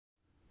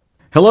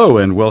Hello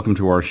and welcome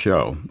to our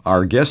show.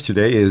 Our guest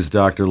today is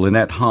Dr.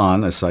 Lynette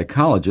Hahn, a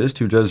psychologist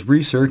who does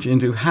research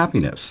into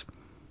happiness.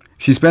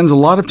 She spends a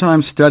lot of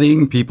time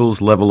studying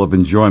people's level of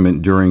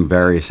enjoyment during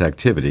various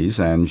activities,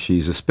 and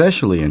she's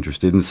especially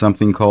interested in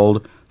something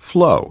called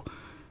flow.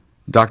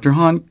 Dr.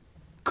 Hahn,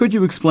 could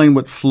you explain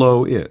what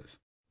flow is?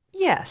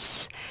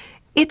 Yes.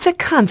 It's a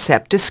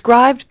concept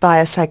described by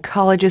a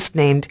psychologist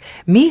named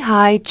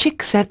Mihaly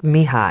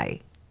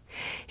Csikszentmihalyi.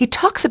 He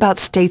talks about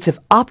states of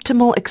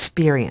optimal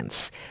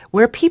experience,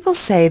 where people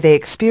say they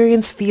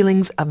experience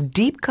feelings of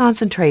deep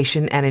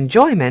concentration and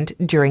enjoyment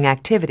during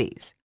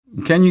activities.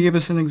 Can you give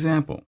us an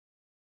example?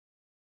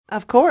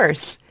 Of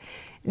course.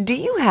 Do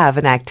you have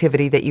an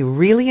activity that you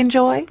really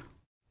enjoy?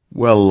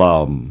 Well,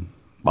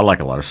 I like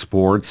a lot of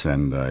sports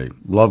and I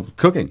love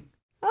cooking.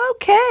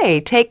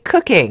 Okay, take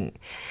cooking.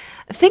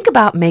 Think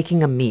about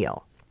making a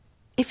meal.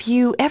 If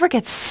you ever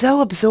get so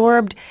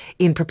absorbed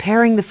in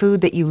preparing the food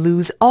that you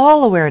lose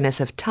all awareness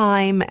of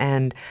time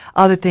and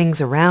other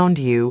things around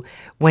you,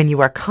 when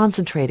you are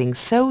concentrating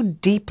so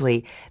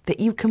deeply that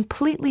you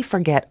completely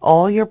forget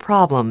all your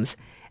problems,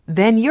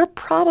 then you're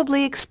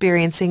probably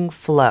experiencing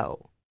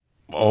flow.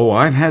 Oh,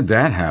 I've had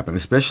that happen,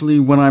 especially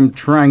when I'm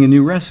trying a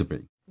new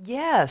recipe.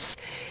 Yes,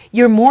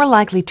 you're more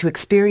likely to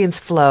experience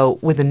flow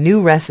with a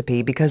new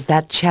recipe because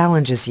that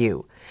challenges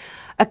you.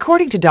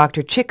 According to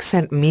Dr.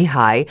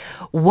 Csikszentmihalyi,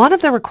 one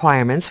of the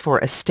requirements for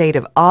a state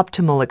of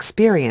optimal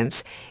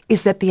experience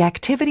is that the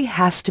activity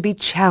has to be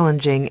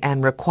challenging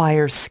and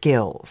require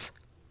skills.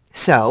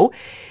 So,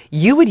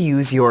 you would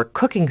use your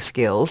cooking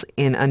skills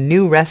in a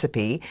new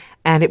recipe,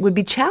 and it would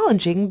be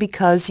challenging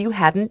because you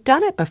hadn't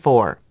done it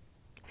before.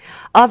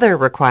 Other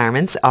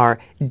requirements are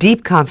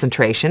deep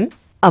concentration,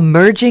 a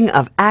merging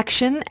of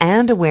action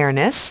and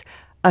awareness,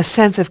 a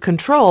sense of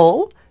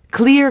control,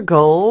 clear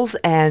goals,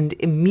 and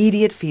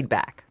immediate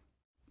feedback.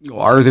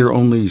 Are there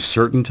only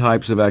certain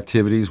types of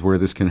activities where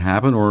this can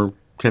happen, or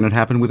can it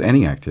happen with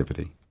any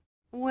activity?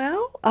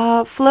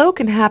 Well, flow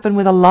can happen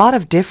with a lot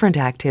of different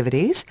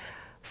activities,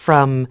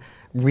 from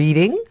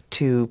reading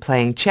to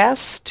playing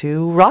chess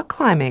to rock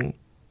climbing.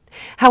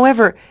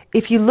 However,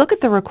 if you look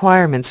at the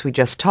requirements we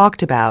just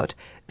talked about,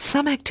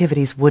 some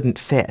activities wouldn't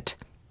fit.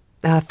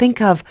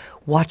 Think of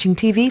watching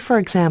TV, for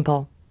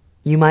example.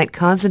 You might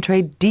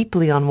concentrate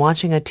deeply on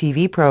watching a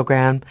TV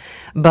program,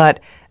 but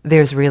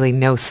there's really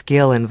no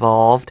skill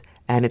involved,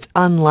 and it's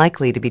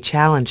unlikely to be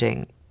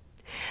challenging.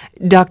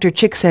 Dr.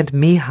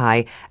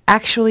 Csikszentmihalyi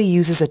actually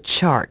uses a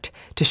chart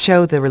to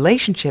show the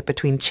relationship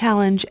between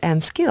challenge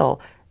and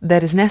skill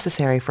that is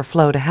necessary for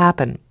flow to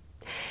happen.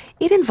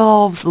 It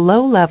involves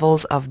low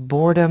levels of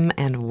boredom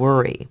and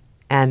worry,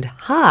 and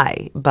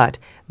high but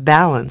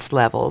balanced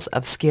levels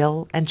of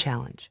skill and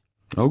challenge.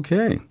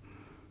 Okay.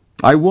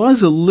 I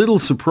was a little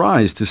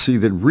surprised to see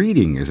that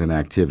reading is an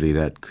activity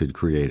that could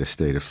create a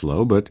state of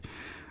flow, but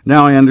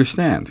now I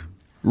understand.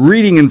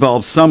 Reading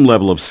involves some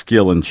level of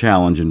skill and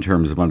challenge in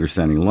terms of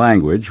understanding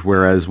language,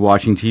 whereas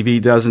watching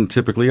TV doesn't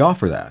typically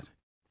offer that.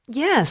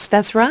 Yes,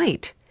 that's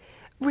right.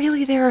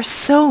 Really, there are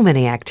so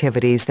many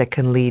activities that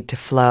can lead to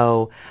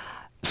flow.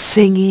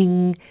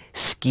 Singing,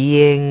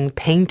 skiing,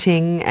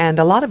 painting, and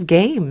a lot of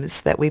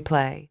games that we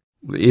play.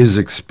 Is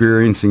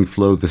experiencing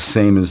flow the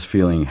same as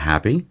feeling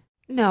happy?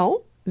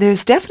 No.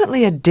 There's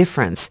definitely a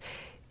difference.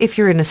 If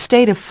you're in a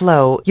state of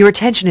flow, your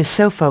attention is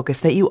so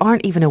focused that you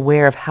aren't even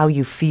aware of how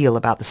you feel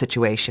about the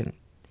situation.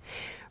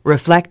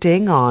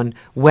 Reflecting on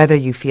whether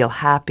you feel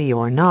happy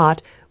or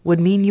not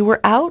would mean you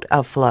were out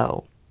of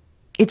flow.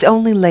 It's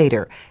only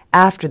later,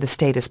 after the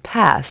state has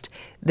passed,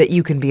 that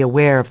you can be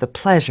aware of the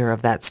pleasure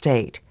of that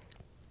state.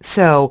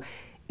 So,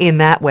 in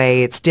that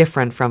way, it's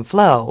different from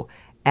flow,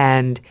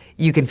 and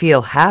you can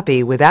feel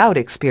happy without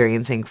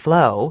experiencing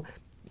flow.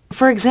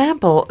 For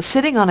example,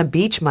 sitting on a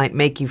beach might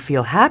make you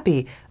feel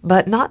happy,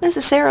 but not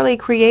necessarily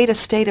create a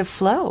state of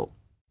flow.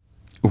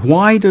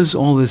 Why does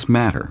all this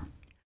matter?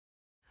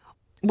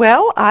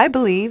 Well, I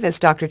believe, as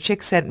Dr.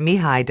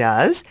 Csikszentmihalyi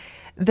does,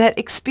 that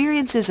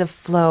experiences of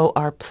flow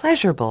are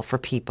pleasurable for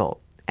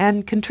people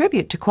and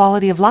contribute to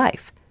quality of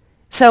life.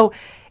 So,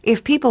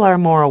 if people are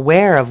more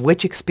aware of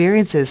which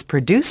experiences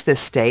produce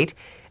this state,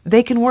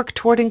 they can work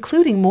toward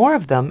including more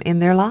of them in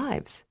their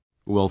lives.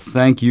 Well,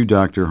 thank you,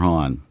 Dr.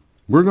 Hahn.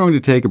 We're going to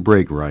take a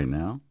break right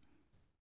now.